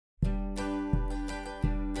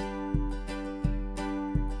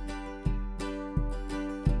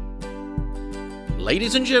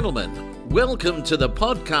Ladies and gentlemen, welcome to the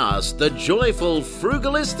podcast, The Joyful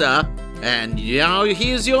Frugalista, and now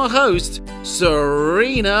here's your host,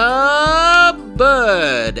 Serina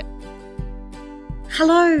Bird.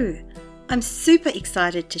 Hello, I'm super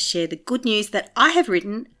excited to share the good news that I have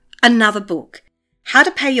written another book, How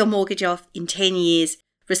to Pay Your Mortgage Off in 10 Years,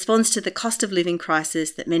 responds to the cost of living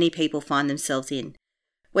crisis that many people find themselves in.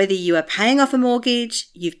 Whether you are paying off a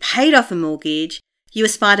mortgage, you've paid off a mortgage, you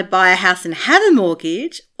aspire to buy a house and have a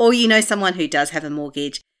mortgage, or you know someone who does have a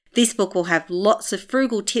mortgage, this book will have lots of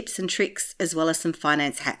frugal tips and tricks as well as some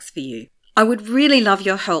finance hacks for you. I would really love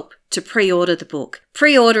your help to pre-order the book.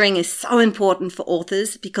 Pre-ordering is so important for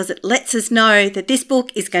authors because it lets us know that this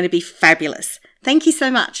book is going to be fabulous. Thank you so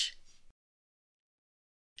much.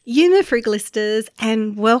 Yuma Frugalistas,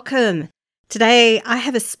 and welcome. Today I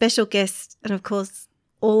have a special guest, and of course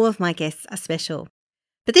all of my guests are special.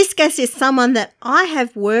 But this guest is someone that I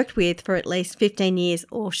have worked with for at least 15 years,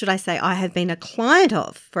 or should I say I have been a client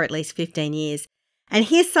of for at least 15 years. And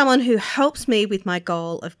here's someone who helps me with my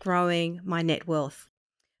goal of growing my net worth.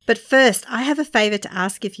 But first, I have a favour to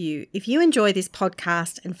ask of you. If you enjoy this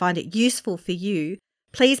podcast and find it useful for you,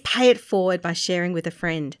 please pay it forward by sharing with a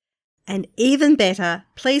friend. And even better,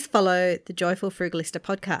 please follow the Joyful Frugalista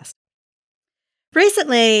podcast.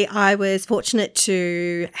 Recently, I was fortunate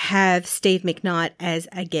to have Steve McKnight as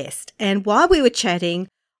a guest. And while we were chatting,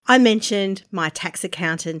 I mentioned my tax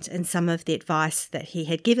accountant and some of the advice that he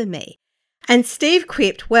had given me. And Steve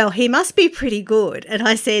quipped, well, he must be pretty good. And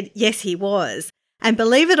I said, yes, he was. And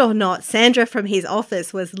believe it or not, Sandra from his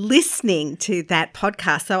office was listening to that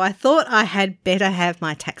podcast. So I thought I had better have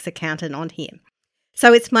my tax accountant on here.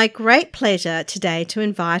 So it's my great pleasure today to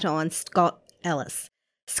invite on Scott Ellis.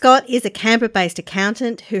 Scott is a Canberra-based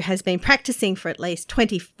accountant who has been practicing for at least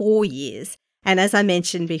 24 years. And as I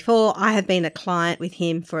mentioned before, I have been a client with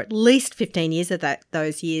him for at least 15 years of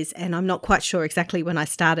those years. And I'm not quite sure exactly when I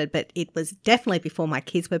started, but it was definitely before my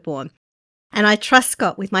kids were born. And I trust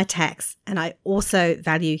Scott with my tax, and I also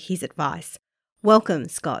value his advice. Welcome,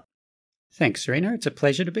 Scott. Thanks, Serina. It's a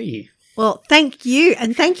pleasure to be here. Well, thank you.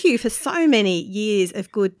 And thank you for so many years of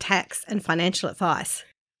good tax and financial advice.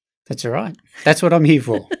 That's all right. That's what I'm here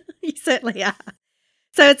for. You certainly are.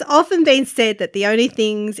 So it's often been said that the only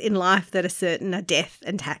things in life that are certain are death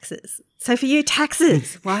and taxes. So for you,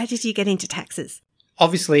 taxes. Why did you get into taxes?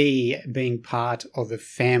 Obviously, being part of a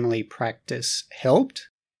family practice helped.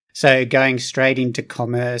 So going straight into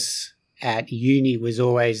commerce at uni was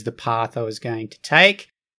always the path I was going to take.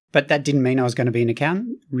 But that didn't mean I was going to be an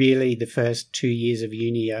accountant. Really, the first 2 years of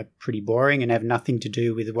uni are pretty boring and have nothing to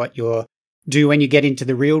do with what you do when you get into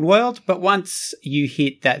the real world. But once you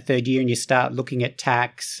hit that third year and you start looking at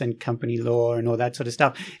tax and company law and all that sort of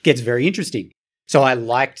stuff, it gets very interesting. So I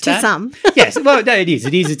liked that. To some. Yes. Well, no, it is.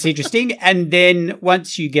 It's interesting. And then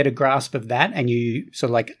once you get a grasp of that and you sort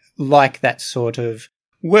of like that sort of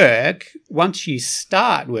work, once you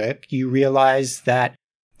start work, you realize that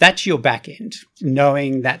that's your back end.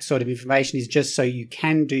 Knowing that sort of information is just so you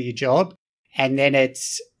can do your job. And then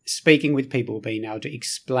it's speaking with people, being able to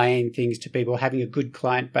explain things to people, having a good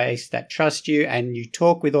client base that trust you and you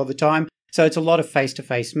talk with all the time. So it's a lot of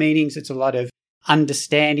face-to-face meetings. It's a lot of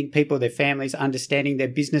understanding people, their families, understanding their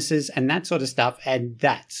businesses and that sort of stuff. And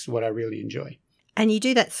that's what I really enjoy. And you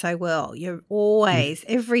do that so well. You're always,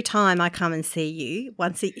 every time I come and see you,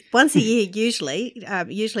 once a year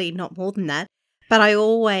usually not more than that, but I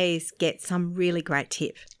always get some really great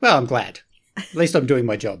tip. Well, I'm glad. At least I'm doing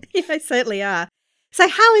my job. Yeah, I certainly are. So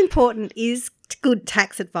how important is good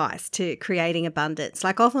tax advice to creating abundance?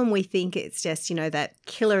 Like often we think it's just, that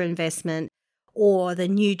killer investment or the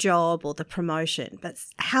new job or the promotion. But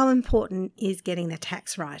how important is getting the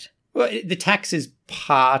tax right? Well, the tax is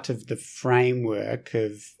part of the framework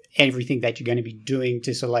of everything that you're going to be doing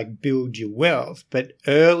to sort of build your wealth. But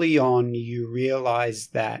early on, you realize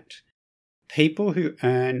that people who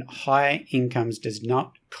earn higher incomes does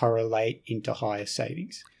not correlate into higher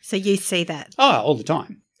savings. So you see that? Oh, all the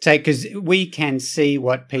time. So because we can see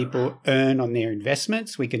what people earn on their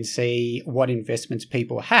investments. We can see what investments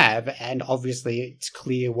people have. And obviously it's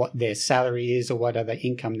clear what their salary is or what other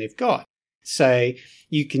income they've got. So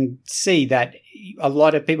you can see that a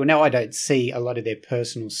lot of people, now I don't see a lot of their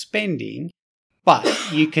personal spending,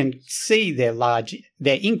 but you can see their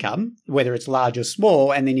income, whether it's large or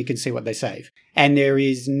small, and then you can see what they save. And there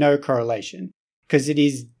is no correlation because it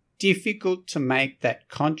is difficult to make that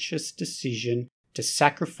conscious decision to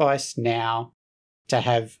sacrifice now to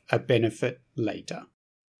have a benefit later.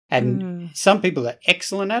 And some people are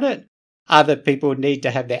excellent at it. Other people need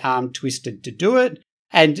to have their arm twisted to do it.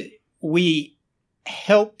 And we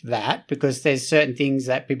help that because there's certain things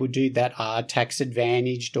that people do that are tax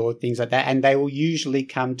advantaged or things like that, and they will usually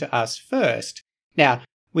come to us first. Now,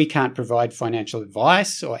 we can't provide financial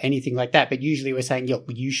advice or anything like that, but usually we're saying, look,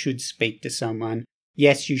 you should speak to someone.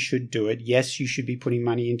 Yes, you should do it. Yes, you should be putting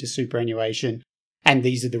money into superannuation, and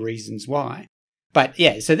these are the reasons why. But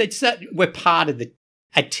yeah, so that's we're part of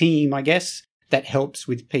a team, I guess, that helps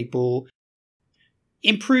with people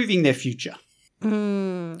improving their future.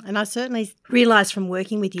 And I certainly realise from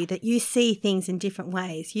working with you that you see things in different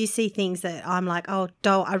ways. You see things that I'm like, oh,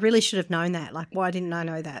 I really should have known that. Like, why didn't I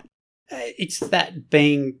know that? It's that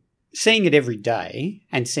seeing it every day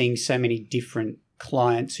and seeing so many different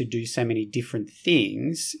clients who do so many different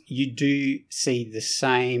things, you do see the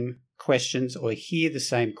same questions or hear the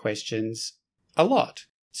same questions a lot.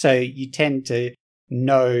 So you tend to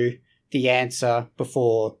know the answer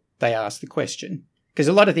before they ask the question. Because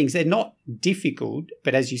a lot of things, they're not difficult,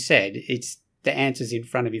 but as you said, it's the answer's in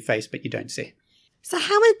front of your face, but you don't see it. So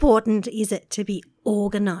how important is it to be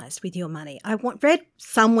organised with your money? I read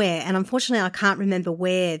somewhere, and unfortunately I can't remember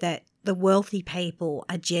where, that the wealthy people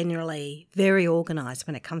are generally very organised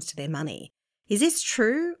when it comes to their money. Is this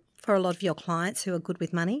true for a lot of your clients who are good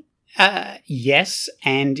with money? Yes,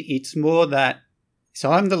 and it's more that,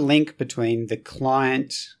 so I'm the link between the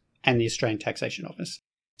client and the Australian Taxation Office.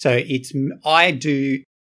 So I do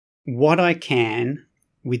what I can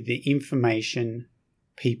with the information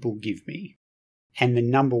people give me. And the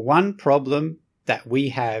number one problem that we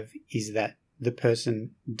have is that the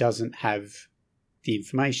person doesn't have the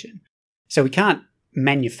information. So we can't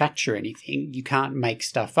manufacture anything. You can't make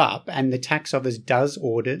stuff up. And the tax office does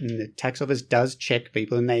audit and the tax office does check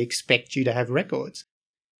people and they expect you to have records.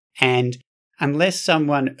 And unless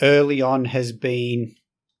someone early on has been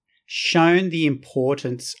shown the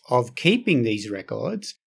importance of keeping these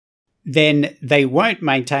records, then they won't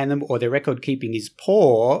maintain them or their record keeping is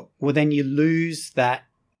poor, well, then you lose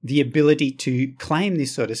the ability to claim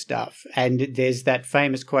this sort of stuff. And there's that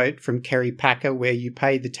famous quote from Kerry Packer where you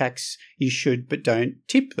pay the tax you should but don't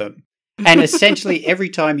tip them. And essentially every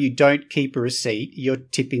time you don't keep a receipt, you're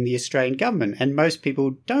tipping the Australian government. And most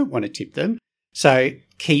people don't want to tip them. So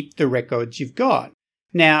keep the records you've got.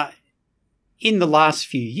 Now, in the last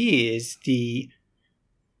few years, the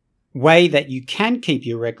way that you can keep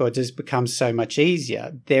your records has become so much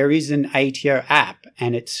easier. There is an ATO app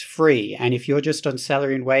and it's free. And if you're just on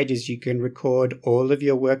salary and wages, you can record all of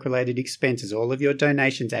your work-related expenses, all of your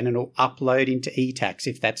donations, and it'll upload into eTax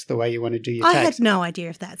if that's the way you want to do your tax. I had no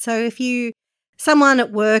idea of that. So if someone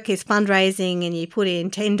at work is fundraising and you put in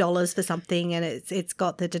 $10 for something and it's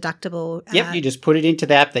got the deductible. Yep, you just put it into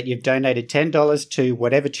the app that you've donated $10 to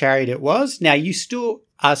whatever charity it was. Now you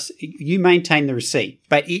maintain the receipt,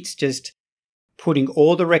 but it's just putting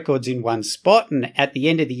all the records in one spot. And at the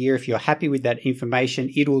end of the year, if you're happy with that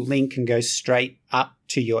information, it'll link and go straight up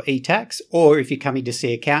to your eTax. Or if you're coming to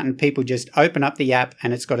see an accountant, people just open up the app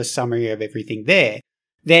and it's got a summary of everything there.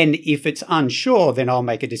 Then if it's unsure, then I'll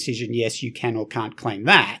make a decision, yes, you can or can't claim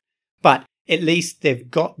that. But at least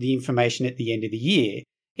they've got the information at the end of the year.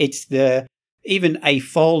 It's even a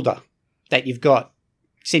folder that you've got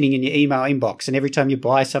sitting in your email inbox. And every time you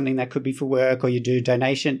buy something that could be for work or you do a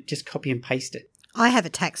donation, just copy and paste it. I have a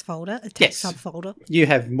tax folder, a tax subfolder. You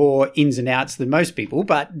have more ins and outs than most people,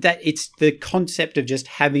 but it's the concept of just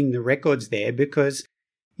having the records there because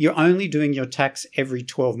you're only doing your tax every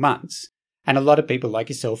 12 months. And a lot of people like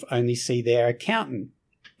yourself only see their accountant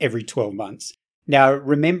every 12 months. Now,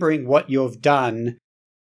 remembering what you've done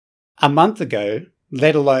a month ago,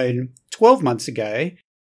 let alone 12 months ago,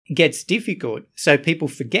 gets difficult. So people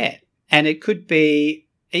forget. And it could be,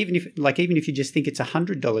 even if you just think it's a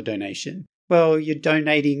 $100 donation, well, you're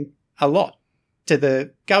donating a lot to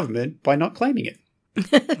the government by not claiming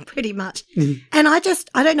it. Pretty much. And I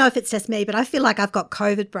don't know if it's just me, but I feel like I've got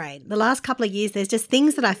COVID brain. The last couple of years, there's just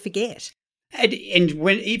things that I forget. And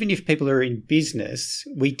even if people are in business,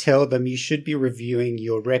 we tell them you should be reviewing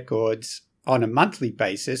your records on a monthly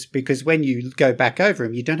basis because when you go back over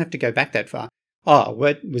them, you don't have to go back that far. Oh,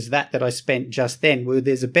 what was that I spent just then? Well,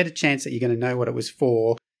 there's a better chance that you're going to know what it was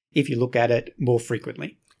for if you look at it more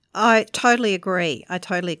frequently. I totally agree.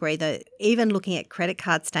 That even looking at credit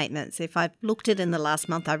card statements, if I've looked at it in the last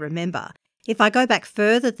month, I remember. If I go back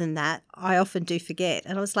further than that, I often do forget.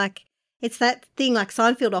 And I was like, it's that thing like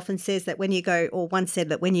Seinfeld often says that when you go, or once said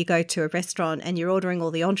that when you go to a restaurant and you're ordering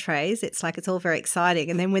all the entrees, it's like it's all very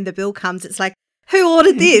exciting. And then when the bill comes, it's like, who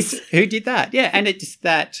ordered this? Who did that? Yeah. And it's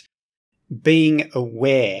that being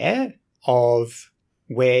aware of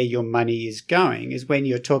where your money is going is when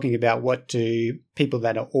you're talking about what do people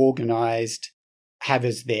that are organised have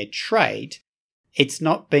as their trait. it's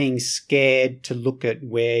not being scared to look at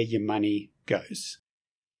where your money goes.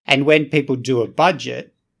 And when people do a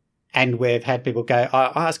budget, and we've had people go,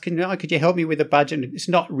 I ask, could you help me with a budget? It's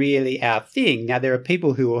not really our thing. Now, there are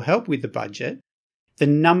people who will help with the budget. The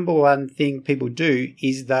number one thing people do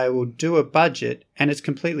is they will do a budget and it's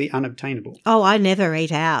completely unobtainable. Oh, I never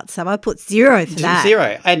eat out, so I put 0 for that.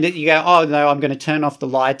 0. And you go, oh, no, I'm going to turn off the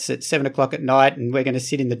lights at 7 o'clock at night and we're going to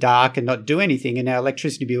sit in the dark and not do anything and our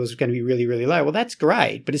electricity bill is going to be really, really low. Well, that's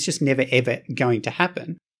great, but it's just never, ever going to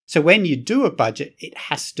happen. So when you do a budget, it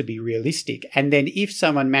has to be realistic. And then if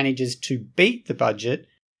someone manages to beat the budget,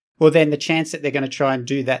 well, then the chance that they're going to try and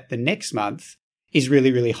do that the next month is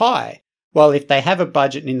really, really high. Well, if they have a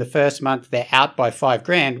budget and in the first month they're out by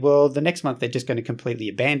 $5,000, well, the next month they're just going to completely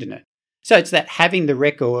abandon it. So it's that having the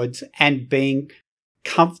records and being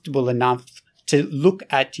comfortable enough to look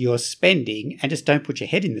at your spending and just don't put your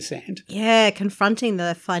head in the sand. Yeah, confronting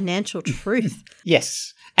the financial truth.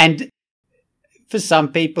 Yes. And for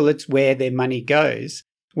some people, it's where their money goes,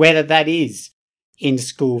 whether that is in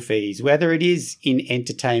school fees, whether it is in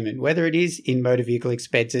entertainment, whether it is in motor vehicle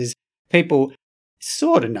expenses. People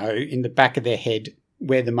sort of know in the back of their head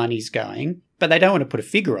where the money's going, but they don't want to put a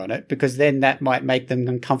figure on it because then that might make them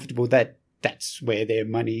uncomfortable that that's where their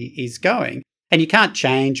money is going. And you can't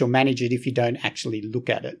change or manage it if you don't actually look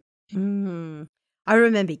at it. I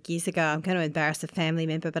remember years ago, I'm going to embarrass a family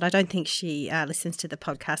member, but I don't think she listens to the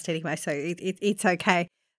podcast anyway, so it's okay.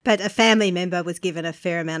 But a family member was given a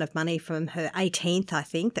fair amount of money from her 18th, I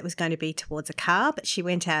think, that was going to be towards a car, but she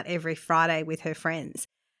went out every Friday with her friends.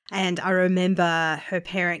 And I remember her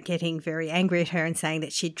parent getting very angry at her and saying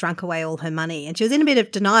that she'd drunk away all her money. And she was in a bit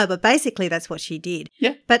of denial, but basically that's what she did.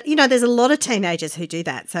 Yeah. But, you know, there's a lot of teenagers who do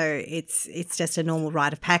that. So it's just a normal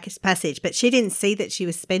rite of passage. But she didn't see that she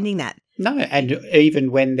was spending that. No, and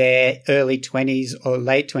even when they're early 20s or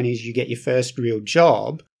late 20s, you get your first real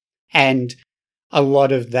job and a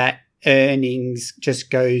lot of that earnings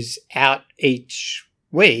just goes out each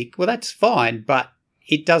week. Well, that's fine, but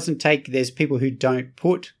it doesn't take, there's people who don't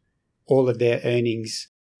put all of their earnings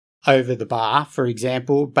over the bar, for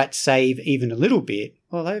example, but save even a little bit.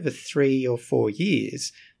 Well, over 3 or 4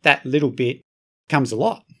 years, that little bit comes a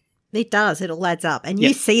lot. It does. It all adds up. And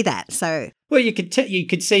you see that. So, well, you could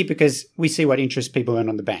see because we see what interest people earn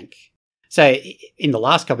on the bank. So in the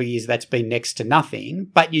last couple of years, that's been next to nothing.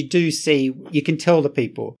 But you do see, you can tell the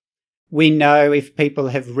people. We know if people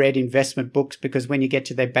have read investment books because when you get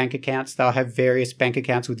to their bank accounts, they'll have various bank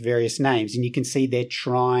accounts with various names. And you can see they're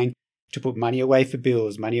trying to put money away for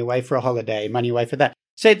bills, money away for a holiday, money away for that.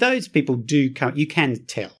 So those people do come, you can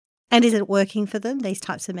tell. And is it working for them, these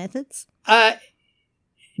types of methods?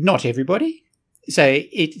 Not everybody. So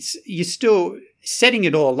you're still setting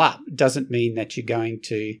it all up doesn't mean that you're going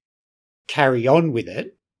to carry on with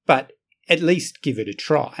it, but at least give it a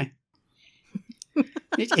try.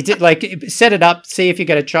 It's like set it up, see if you're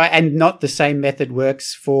going to try, and not the same method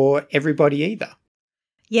works for everybody either.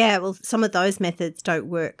 Yeah, well, some of those methods don't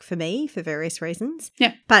work for me for various reasons.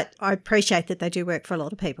 Yeah. But I appreciate that they do work for a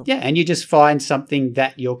lot of people. Yeah, and you just find something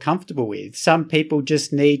that you're comfortable with. Some people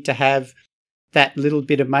just need to have that little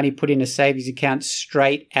bit of money put in a savings account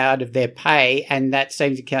straight out of their pay, and that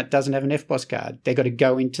savings account doesn't have an FBOS card. They've got to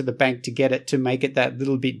go into the bank to get it to make it that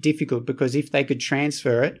little bit difficult because if they could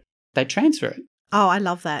transfer it, they transfer it. Oh, I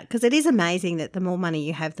love that because it is amazing that the more money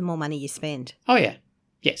you have, the more money you spend. Oh, yeah.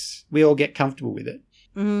 Yes. We all get comfortable with it.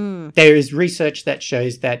 Mm. There is research that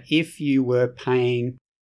shows that if you were paying,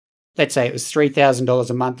 let's say it was $3,000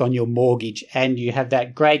 a month on your mortgage and you have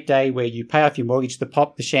that great day where you pay off your mortgage, to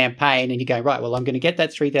pop the champagne and you go, right, well, I'm going to get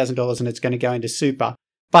that $3,000 and it's going to go into super,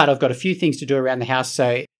 but I've got a few things to do around the house.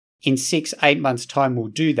 So in 6-8 months' time, we'll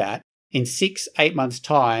do that. In 6-8 months'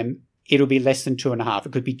 time, it'll be less than 2.5.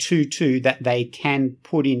 It could be 2 that they can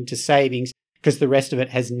put into savings because the rest of it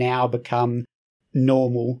has now become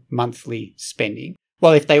normal monthly spending.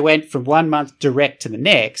 Well, if they went from 1 month direct to the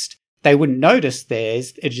next, they wouldn't notice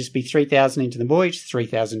theirs. It'd just be $3,000 into the mortgage,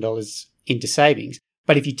 $3,000 into savings.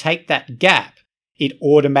 But if you take that gap, it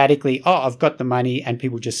automatically, I've got the money, and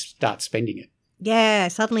people just start spending it. Yeah,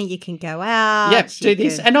 suddenly you can go out. Yeah, do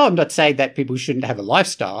this. And I'm not saying that people shouldn't have a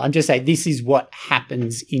lifestyle. I'm just saying this is what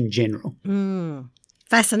happens in general.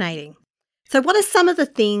 Fascinating. So what are some of the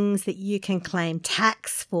things that you can claim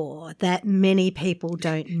tax for that many people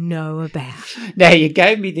don't know about? Now, you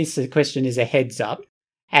gave me this question as a heads up,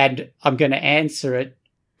 and I'm going to answer it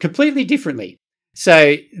completely differently.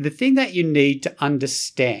 So the thing that you need to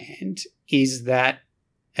understand is that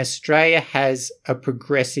Australia has a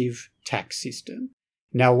progressive tax system.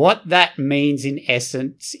 Now, what that means in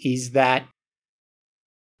essence is that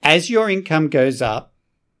as your income goes up,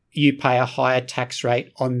 you pay a higher tax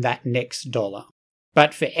rate on that next dollar.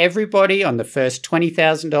 But for everybody on the first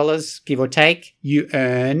 $20,000, give or take, you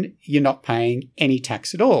earn, you're not paying any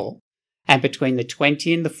tax at all. And between the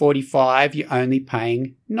 20 and the 45, you're only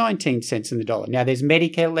paying 19 cents in the dollar. Now, there's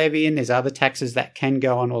Medicare levy and there's other taxes that can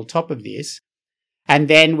go on top of this. And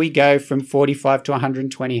then we go from 45 to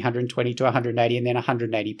 120, 120 to 180, and then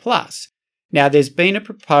 180 plus. Now, there's been a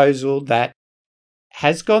proposal that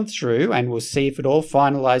has gone through, and we'll see if it all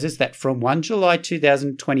finalises, that from 1 July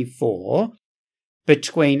 2024,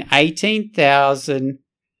 between 18,000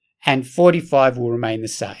 and 45 will remain the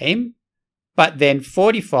same, but then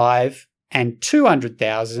 45 and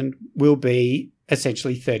 200,000 will be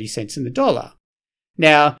essentially 30 cents in the dollar.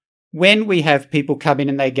 Now, when we have people come in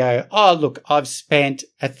and they go, oh, look, I've spent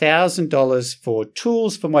 $1,000 for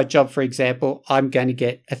tools for my job, for example, I'm going to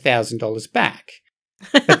get $1,000 back.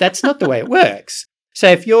 But that's not the way it works. So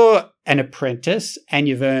if you're an apprentice and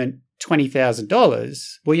you've earned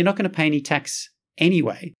 $20,000, well, you're not going to pay any tax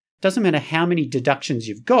anyway. Doesn't matter how many deductions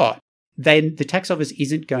you've got, then the tax office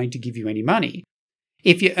isn't going to give you any money.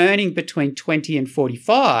 If you're earning between 20 and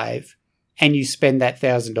 45 and you spend that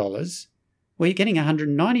 $1,000, well, you're getting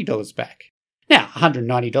 $190 back. Now,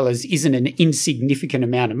 $190 isn't an insignificant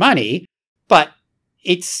amount of money, but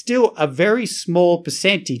it's still a very small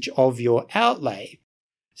percentage of your outlay.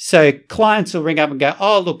 So clients will ring up and go,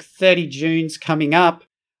 oh, look, 30 June's coming up.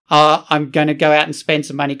 I'm going to go out and spend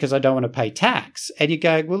some money because I don't want to pay tax. And you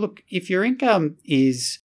go, well, look, if your income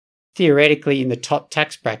is theoretically in the top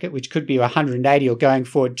tax bracket, which could be 180 or going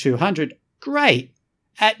forward 200, great.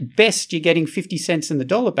 At best, you're getting 50 cents in the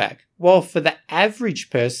dollar back. Well, for the average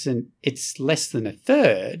person, it's less than a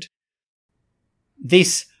third.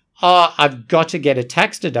 This, I've got to get a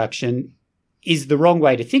tax deduction, is the wrong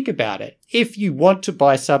way to think about it. If you want to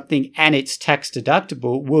buy something and it's tax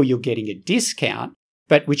deductible, well, you're getting a discount.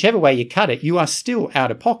 But whichever way you cut it, you are still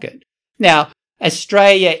out of pocket. Now,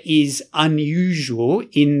 Australia is unusual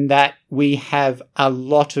in that we have a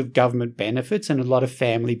lot of government benefits and a lot of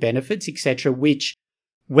family benefits, etc., which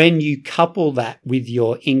when you couple that with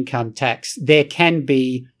your income tax, there can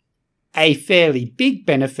be a fairly big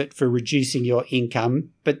benefit for reducing your income,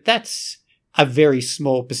 but that's a very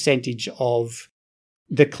small percentage of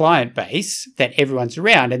the client base that everyone's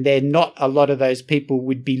around. And they're not a lot of those people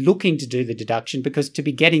would be looking to do the deduction because to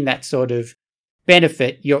be getting that sort of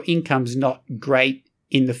benefit, your income's not great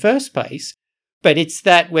in the first place. But it's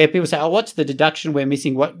that where people say, oh, what's the deduction we're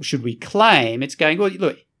missing? What should we claim? It's going, well,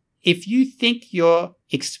 look, if you think your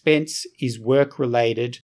expense is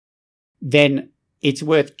work-related, then it's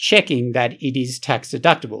worth checking that it is tax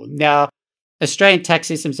deductible. Now, Australian tax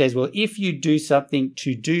system says, well, if you do something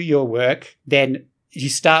to do your work, then you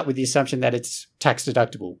start with the assumption that it's tax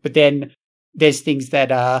deductible. But then there's things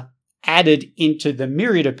that are added into the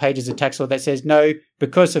myriad of pages of tax law that says, no,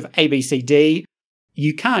 because of A, B, C, D,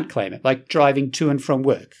 you can't claim it, like driving to and from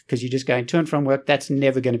work, because you're just going to and from work. That's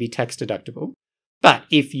never going to be tax deductible. But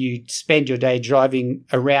if you spend your day driving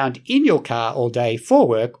around in your car all day for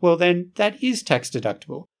work, well, then that is tax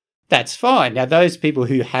deductible. That's fine. Now, those people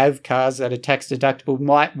who have cars that are tax deductible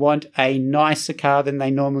might want a nicer car than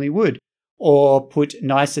they normally would, or put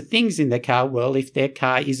nicer things in their car. Well, if their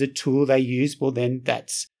car is a tool they use, well, then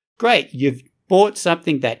that's great. You've bought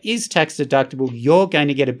something that is tax deductible. You're going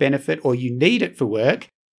to get a benefit or you need it for work.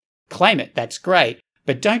 Claim it. That's great.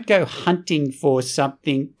 But don't go hunting for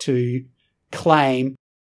something to claim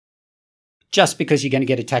just because you're going to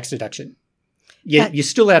get a tax deduction. You're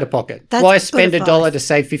still out of pocket. Why spend $1 to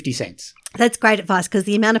save 50 cents? That's great advice, because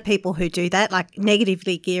the amount of people who do that, like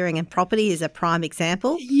negatively gearing and property is a prime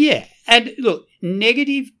example. Yeah. And look,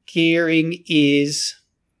 negative gearing is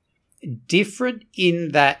different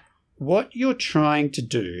in that what you're trying to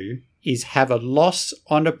do is have a loss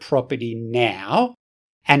on a property now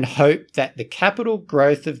and hope that the capital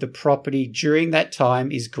growth of the property during that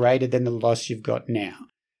time is greater than the loss you've got now.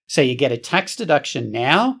 So you get a tax deduction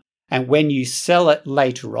now, and when you sell it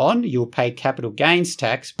later on, you'll pay capital gains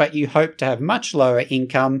tax, but you hope to have much lower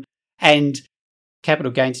income, and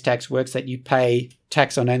capital gains tax works that you pay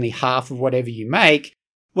tax on only half of whatever you make.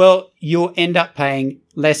 Well, you'll end up paying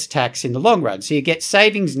less tax in the long run. So you get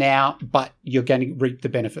savings now, but you're going to reap the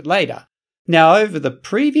benefit later. Now, over the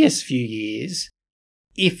previous few years,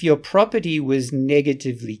 if your property was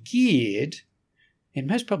negatively geared, it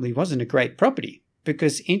most probably wasn't a great property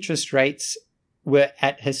because interest rates were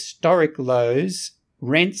at historic lows,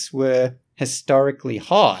 rents were historically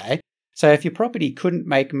high. So if your property couldn't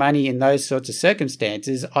make money in those sorts of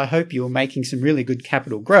circumstances, I hope you're making some really good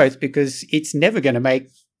capital growth because it's never going to make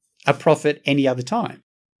a profit any other time.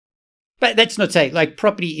 But that's not saying, like,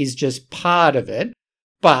 property is just part of it.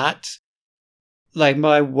 But like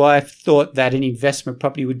my wife thought that an investment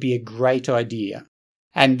property would be a great idea.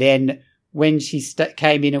 And then when she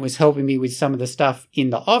came in and was helping me with some of the stuff in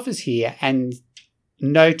the office here and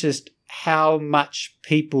noticed how much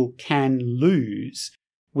people can lose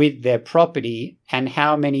with their property and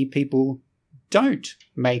how many people don't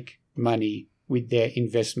make money with their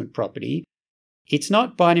investment property, it's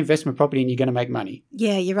not buy an investment property and you're going to make money.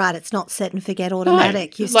 Yeah, you're right. It's not set and forget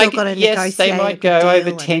automatic. No. You've still got to negotiate. Yes, they might go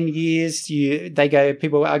over 10 years.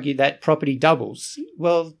 People argue that property doubles.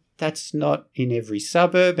 Well, that's not in every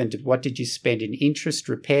suburb. And what did you spend in interest,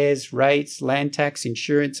 repairs, rates, land tax,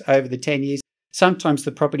 insurance over the 10 years? Sometimes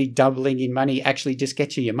the property doubling in money actually just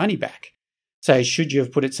gets you your money back. So should you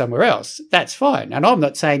have put it somewhere else? That's fine. And I'm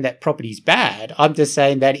not saying that property's bad. I'm just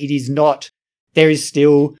saying that it is not. There is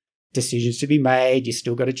still decisions to be made. You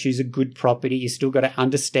still got to choose a good property. You still got to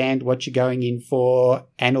understand what you're going in for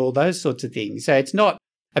and all those sorts of things. So it's not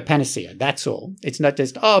a panacea. That's all. It's not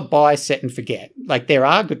just, buy, set and forget. Like there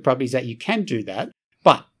are good properties that you can do that,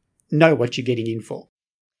 but know what you're getting in for.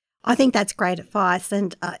 I think that's great advice.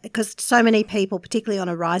 And because so many people, particularly on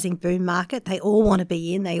a rising boom market, they all want to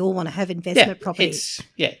be in. They all want to have investment properties.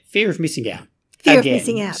 Fear of missing out. Fear of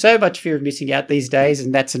missing out. So much fear of missing out these days,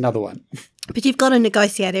 and that's another one. But you've got to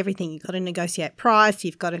negotiate everything. You've got to negotiate price.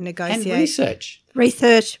 You've got to negotiate... And research.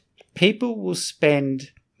 Research. People will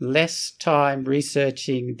spend less time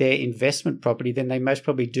researching their investment property than they most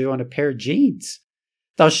probably do on a pair of jeans.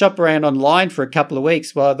 They'll shop around online for a couple of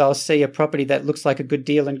weeks while they'll see a property that looks like a good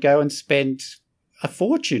deal and go and spend a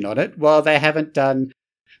fortune on it while they haven't done...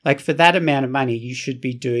 Like for that amount of money, you should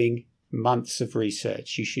be doing months of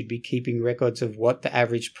research. You should be keeping records of what the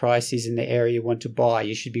average price is in the area you want to buy.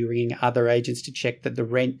 You should be ringing other agents to check that the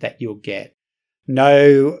rent that you'll get.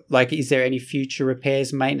 Is there any future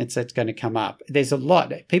repairs, maintenance that's going to come up? There's a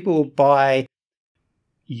lot. People will buy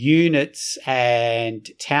units and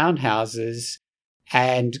townhouses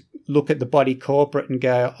and look at the body corporate and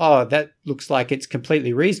go, that looks like it's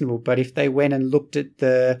completely reasonable. But if they went and looked at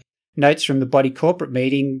the notes from the body corporate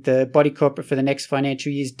meeting, the body corporate for the next financial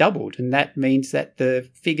year's doubled. And that means that the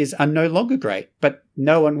figures are no longer great. But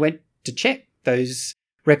no one went to check those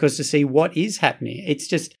records to see what is happening. It's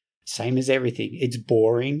just same as everything. It's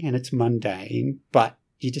boring and it's mundane, but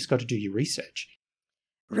you just got to do your research.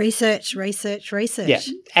 Research. Yeah.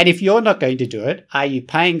 And if you're not going to do it, are you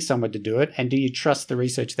paying someone to do it? And do you trust the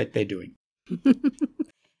research that they're doing?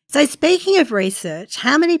 So speaking of research,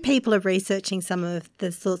 how many people are researching some of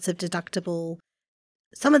the sorts of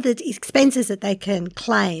some of the expenses that they can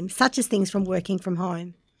claim, such as things from working from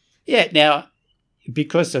home? Yeah. Now,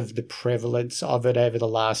 because of the prevalence of it over the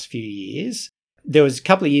last few years, there was a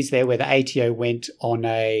couple of years there where the ATO went on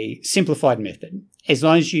a simplified method. As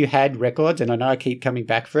long as you had records, and I know I keep coming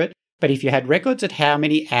back for it, but if you had records at how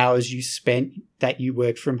many hours you spent that you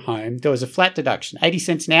worked from home, there was a flat deduction, 80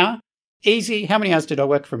 cents an hour. Easy. How many hours did I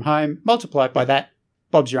work from home? Multiply it by that.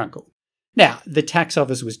 Bob's your uncle. Now, the tax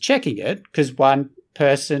office was checking it because one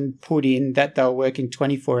person put in that they were working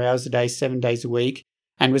 24 hours a day, 7 days a week,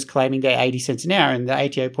 and was claiming their 80 cents an hour. And the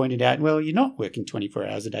ATO pointed out, well, you're not working 24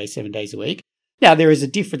 hours a day, 7 days a week. Now, there is a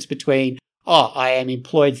difference between, I am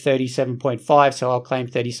employed 37.5, so I'll claim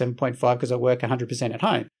 37.5 because I work 100% at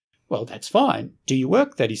home. Well, that's fine. Do you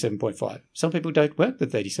work 37.5? Some people don't work the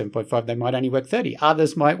 37.5. They might only work 30.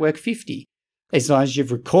 Others might work 50. As long as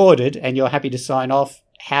you've recorded and you're happy to sign off,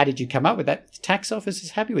 how did you come up with that? The tax office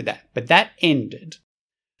is happy with that. But that ended.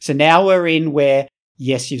 So now we're in where,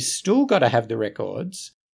 yes, you've still got to have the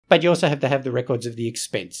records, but you also have to have the records of the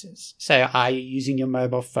expenses. So are you using your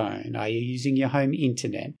mobile phone? Are you using your home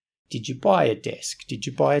internet? Did you buy a desk? Did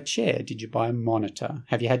you buy a chair? Did you buy a monitor?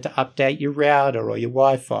 Have you had to update your router or your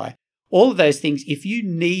Wi-Fi? All of those things, if you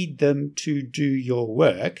need them to do your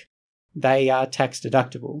work, they are tax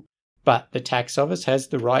deductible. But the tax office has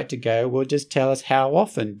the right to go, well, just tell us how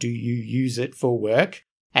often do you use it for work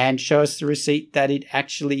and show us the receipt that it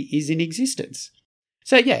actually is in existence.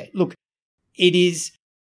 So yeah, look, it is,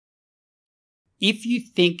 if you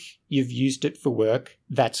think you've used it for work,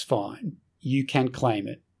 that's fine. You can claim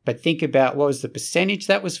it. But think about what was the percentage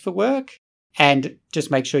that was for work and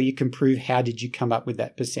just make sure you can prove how did you come up with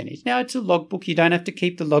that percentage. Now, it's a logbook. You don't have to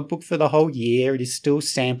keep the logbook for the whole year. It is still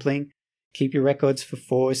sampling. Keep your records for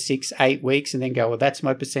 4, 6, 8 weeks and then go, well, that's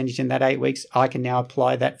my percentage in that 8 weeks. I can now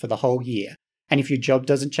apply that for the whole year. And if your job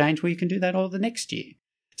doesn't change, well, you can do that all the next year.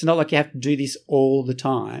 It's not like you have to do this all the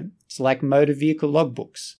time. It's like motor vehicle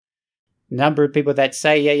logbooks. Number of people that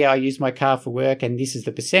say, yeah, I use my car for work and this is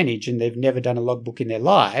the percentage and they've never done a logbook in their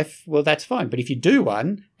life, well, that's fine. But if you do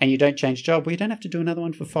one and you don't change job, well, you don't have to do another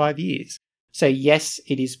one for 5 years. So yes,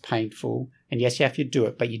 it is painful And yes, you have to do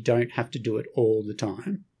it, but you don't have to do it all the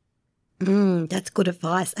time. That's good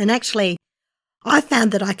advice. And actually, I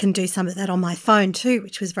found that I can do some of that on my phone too,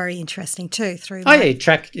 which was very interesting too.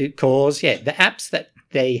 Track calls. Yeah, the apps that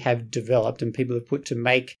they have developed and people have put to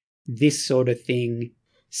make this sort of thing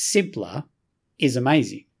simpler is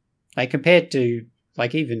amazing. Like compared to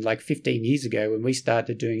even 15 years ago when we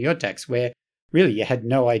started doing your tax, where really you had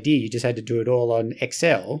no idea, you just had to do it all on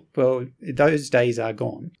Excel. Well, those days are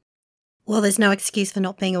gone. Well, there's no excuse for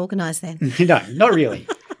not being organised then. No, not really.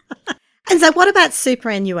 And so what about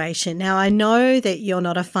superannuation? Now, I know that you're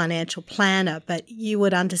not a financial planner, but you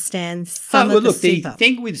would understand some of the super. The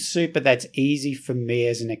thing with super that's easy for me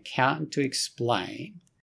as an accountant to explain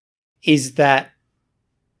is that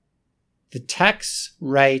the tax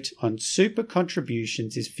rate on super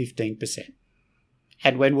contributions is 15%.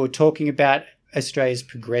 And when we're talking about Australia's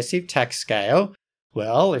progressive tax scale,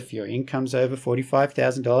 well, if your income's over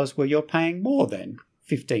 $45,000, well, you're paying more than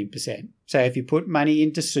 15%. So if you put money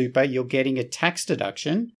into super, you're getting a tax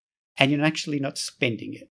deduction and you're actually not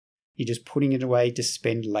spending it. You're just putting it away to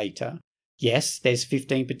spend later. Yes, there's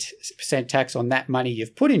 15% tax on that money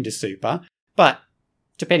you've put into super, but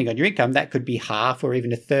depending on your income, that could be half or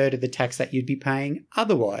even a third of the tax that you'd be paying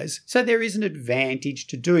otherwise. So there is an advantage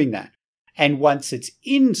to doing that. And once it's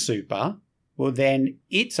in super, well, then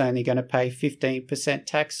it's only going to pay 15%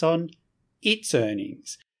 tax on its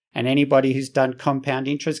earnings. And anybody who's done compound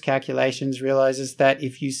interest calculations realizes that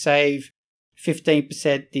if you save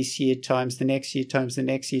 15% this year times the next year times the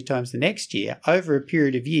next year times the next year, over a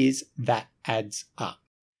period of years, that adds up.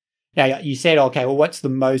 Now, you said, okay, well, what's the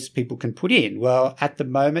most people can put in? Well, at the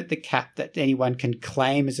moment, the cap that anyone can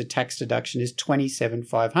claim as a tax deduction is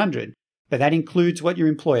 $27,500, but that includes what your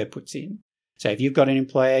employer puts in. So if you've got an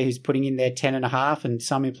employer who's putting in their 10.5 and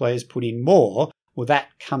some employers put in more, well,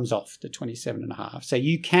 that comes off the 27.5. So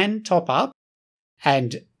you can top up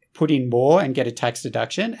and put in more and get a tax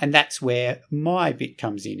deduction. And that's where my bit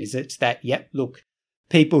comes in, is it's that, look,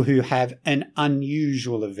 people who have an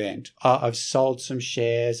unusual event. I've sold some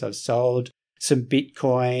shares, I've sold some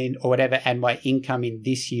Bitcoin or whatever, and my income in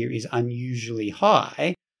this year is unusually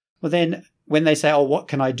high. Well, then when they say, what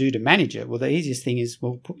can I do to manage it? Well, the easiest thing is,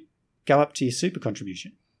 go up to your super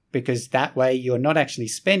contribution, because that way you're not actually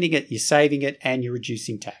spending it, you're saving it, and you're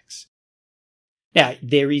reducing tax. Now,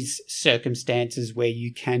 there is circumstances where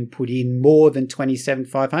you can put in more than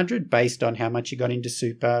 $27,500 based on how much you got into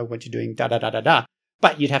super, what you're doing,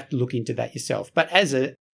 but you'd have to look into that yourself. But as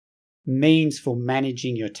a means for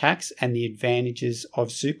managing your tax and the advantages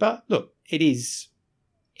of super, look, it is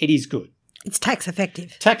good. It's tax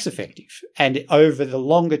effective. Tax effective. And over the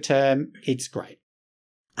longer term, it's great.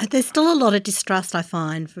 There's still a lot of distrust, I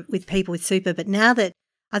find, with people with super, but now that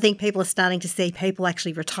I think people are starting to see people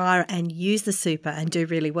actually retire and use the super and do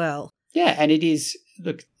really well. Yeah, and it is,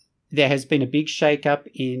 look, there has been a big shake-up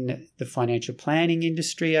in the financial planning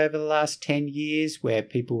industry over the last 10 years where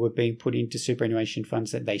people were being put into superannuation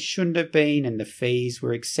funds that they shouldn't have been and the fees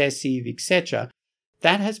were excessive, etc.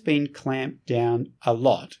 That has been clamped down a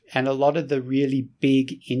lot, and a lot of the really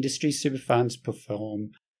big industry super funds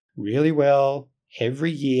perform really well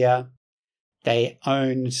every year. They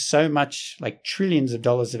own so much, like trillions of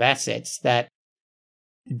dollars of assets, that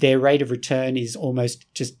their rate of return is almost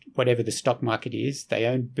just whatever the stock market is. They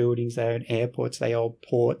own buildings, they own airports, they own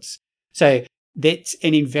ports. So that's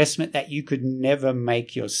an investment that you could never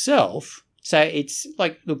make yourself. So it's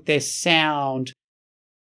like, look, they're sound.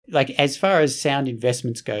 Like as far as sound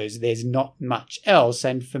investments goes, there's not much else.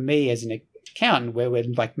 And for me as an accountant, where we're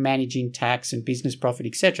like managing tax and business profit,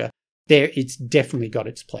 etc., it's definitely got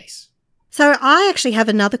its place. So I actually have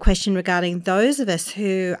another question regarding those of us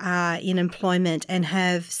who are in employment and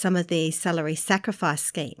have some of the salary sacrifice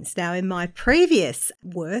schemes. Now, in my previous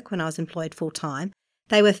work, when I was employed full-time,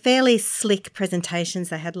 they were fairly slick presentations.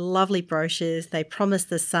 They had lovely brochures. They promised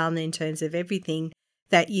the sun in terms of everything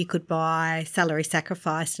that you could buy salary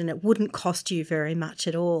sacrificed, and it wouldn't cost you very much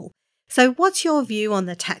at all. So what's your view on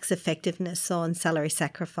the tax effectiveness on salary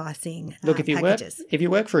sacrificing packages? If you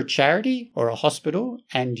work for a charity or a hospital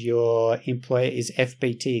and your employer is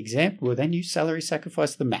FBT exempt, well, then you salary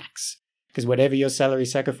sacrifice the max, because whatever your salary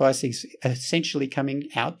sacrifice is essentially coming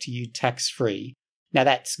out to you tax-free. Now,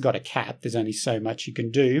 that's got a cap. There's only so much you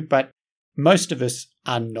can do, but most of us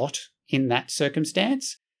are not in that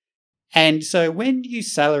circumstance. And so when you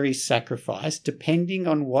salary sacrifice, depending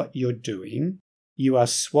on what you're doing, you are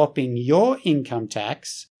swapping your income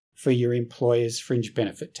tax for your employer's fringe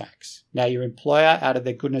benefit tax. Now, your employer, out of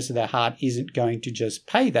the goodness of their heart, isn't going to just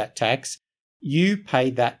pay that tax. You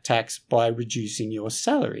pay that tax by reducing your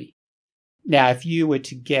salary. Now, if you were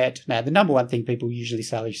to get, now the number one thing people usually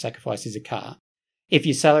salary sacrifice is a car. If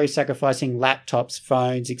you're salary sacrificing laptops,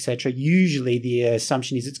 phones, etc., usually the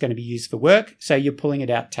assumption is it's going to be used for work, so you're pulling it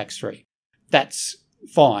out tax-free. That's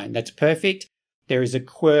fine. That's perfect. There is a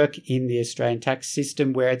quirk in the Australian tax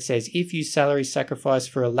system where it says if you salary sacrifice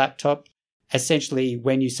for a laptop, essentially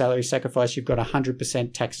when you salary sacrifice, you've got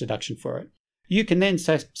 100% tax deduction for it. You can then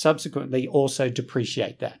subsequently also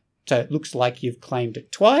depreciate that. So it looks like you've claimed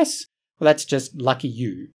it twice. Well, that's just lucky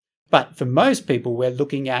you. But for most people, we're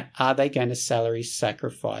looking at, are they going to salary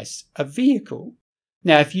sacrifice a vehicle?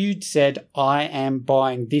 Now, if you'd said, I am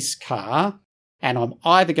buying this car and I'm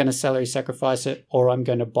either going to salary sacrifice it or I'm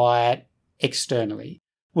going to buy it externally.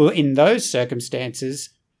 Well, in those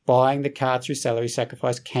circumstances, buying the car through salary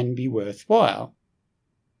sacrifice can be worthwhile.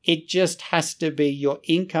 It just has to be, your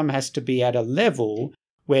income has to be at a level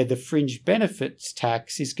where the fringe benefits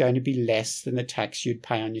tax is going to be less than the tax you'd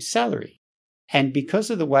pay on your salary. And because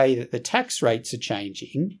of the way that the tax rates are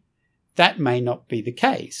changing, that may not be the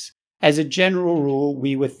case. As a general rule,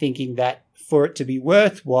 we were thinking that for it to be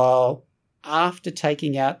worthwhile, after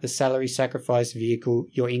taking out the salary sacrifice vehicle,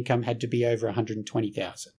 your income had to be over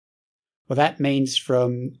 $120,000. Well, that means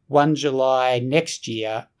from 1 July next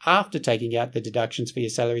year, after taking out the deductions for your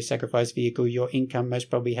salary sacrifice vehicle, your income most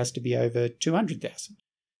probably has to be over $200,000.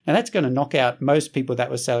 Now, that's going to knock out most people that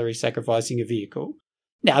were salary sacrificing a vehicle.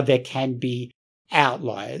 Now, there can be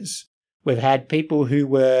outliers. We've had people who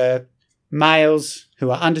were males who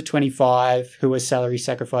are under 25 who were salary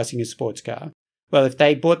sacrificing a sports car. Well, if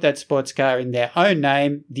they bought that sports car in their own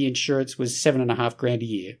name, the insurance was $7,500 a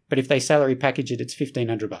year. But if they salary package it, it's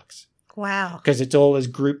 $1,500. Wow. Because it's all as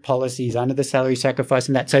group policies under the salary sacrifice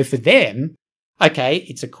and that. So for them, okay,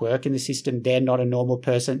 it's a quirk in the system. They're not a normal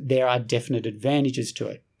person. There are definite advantages to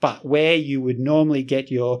it. But where you would normally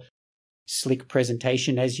get your slick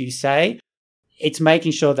presentation, as you say, it's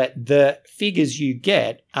making sure that the figures you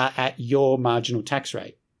get are at your marginal tax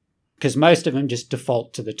rate. Because most of them just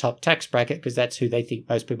default to the top tax bracket because that's who they think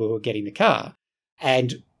most people who are getting the car.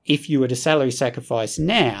 And if you were to salary sacrifice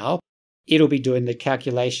now, it'll be doing the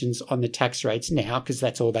calculations on the tax rates now because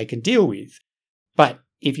that's all they can deal with. But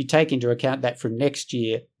if you take into account that from next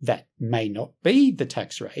year, that may not be the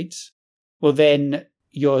tax rates, well, then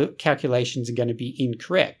your calculations are going to be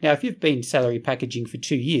incorrect. Now, if you've been salary packaging for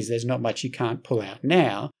 2 years, there's not much you can't pull out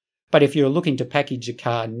now. But if you're looking to package a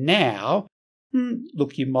car now,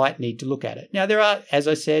 look, you might need to look at it. Now, there are, as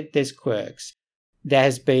I said, there's quirks. There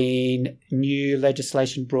has been new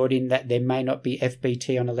legislation brought in that there may not be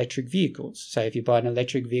FBT on electric vehicles. So if you buy an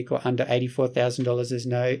electric vehicle under $84,000, there's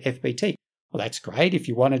no FBT. Well, that's great. If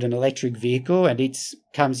you wanted an electric vehicle and it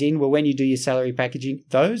comes in, well, when you do your salary packaging,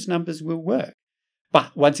 those numbers will work.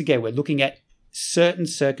 But once again, we're looking at certain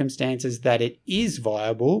circumstances that it is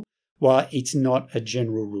viable while it's not a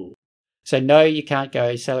general rule. So no, you can't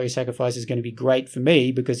go salary sacrifice is going to be great for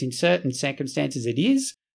me because in certain circumstances it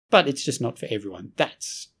is, but it's just not for everyone.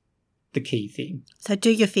 That's the key thing. So do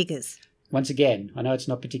your figures. Once again, I know it's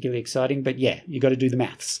not particularly exciting, but yeah, you got to do the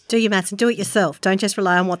maths. Do your maths and do it yourself. Don't just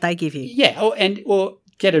rely on what they give you. Yeah, or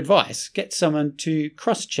get advice. Get someone to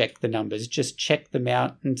cross-check the numbers. Just check them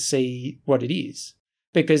out and see what it is.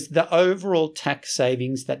 Because the overall tax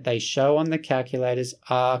savings that they show on the calculators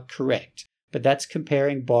are correct. But that's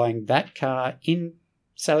comparing buying that car in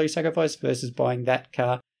salary sacrifice versus buying that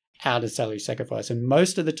car out of salary sacrifice. And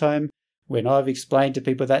most of the time, when I've explained to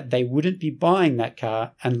people that they wouldn't be buying that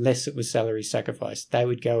car unless it was salary sacrifice. They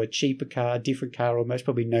would go a cheaper car, different car, or most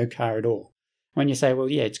probably no car at all. When you say, well,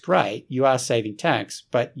 yeah, it's great, you are saving tax,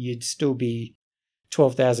 but you'd still be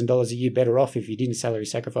 $12,000 a year better off if you didn't salary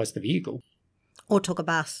sacrifice the vehicle. Or took a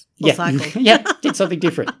bus or cycle. Yeah, did something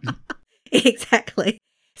different. Exactly.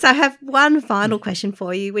 So I have one final question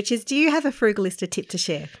for you, which is, do you have a Frugalista tip to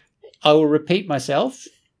share? I will repeat myself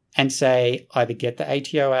and say either get the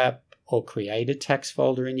ATO app or create a tax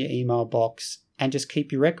folder in your email box and just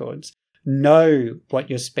keep your records. Know what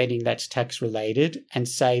you're spending that's tax related and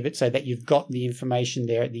save it so that you've got the information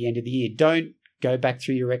there at the end of the year. Don't go back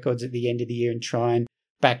through your records at the end of the year and try and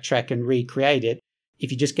backtrack and recreate it.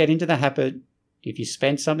 If you just get into the habit, if you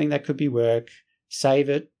spend something that could be work, save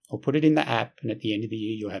it or put it in the app, and at the end of the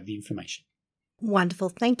year, you'll have the information. Wonderful.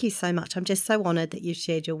 Thank you so much. I'm just so honoured that you've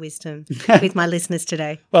shared your wisdom with my listeners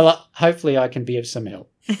today. Well, hopefully I can be of some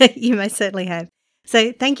help. You most certainly have.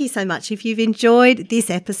 So thank you so much. If you've enjoyed this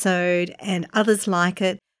episode and others like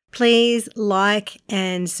it, please like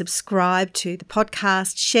and subscribe to the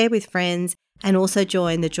podcast, share with friends, and also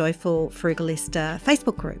join the Joyful Frugalista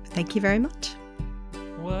Facebook group. Thank you very much.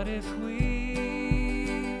 What if we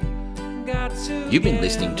You've been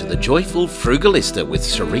listening to The Joyful Frugalista with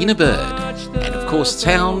Serina Bird, and of course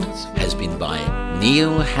sound has been by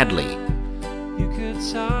Neil Hadley. You could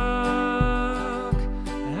talk,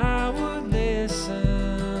 and I would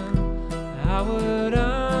listen, I would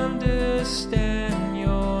understand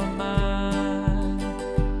your mind.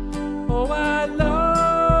 Oh, I long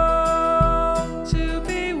to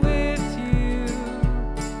be with you,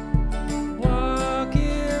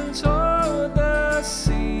 walking toward the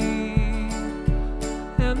sea,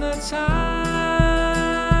 and the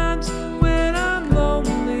times when I'm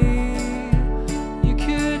lonely, you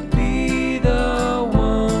could be the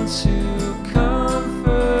one to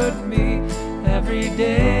comfort me every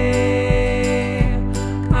day.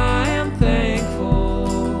 I am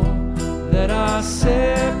thankful that our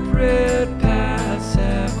separate paths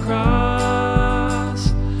have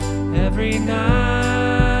crossed. Every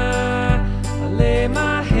night I lay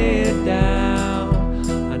my head down,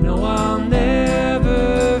 I know I'll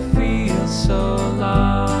never feel so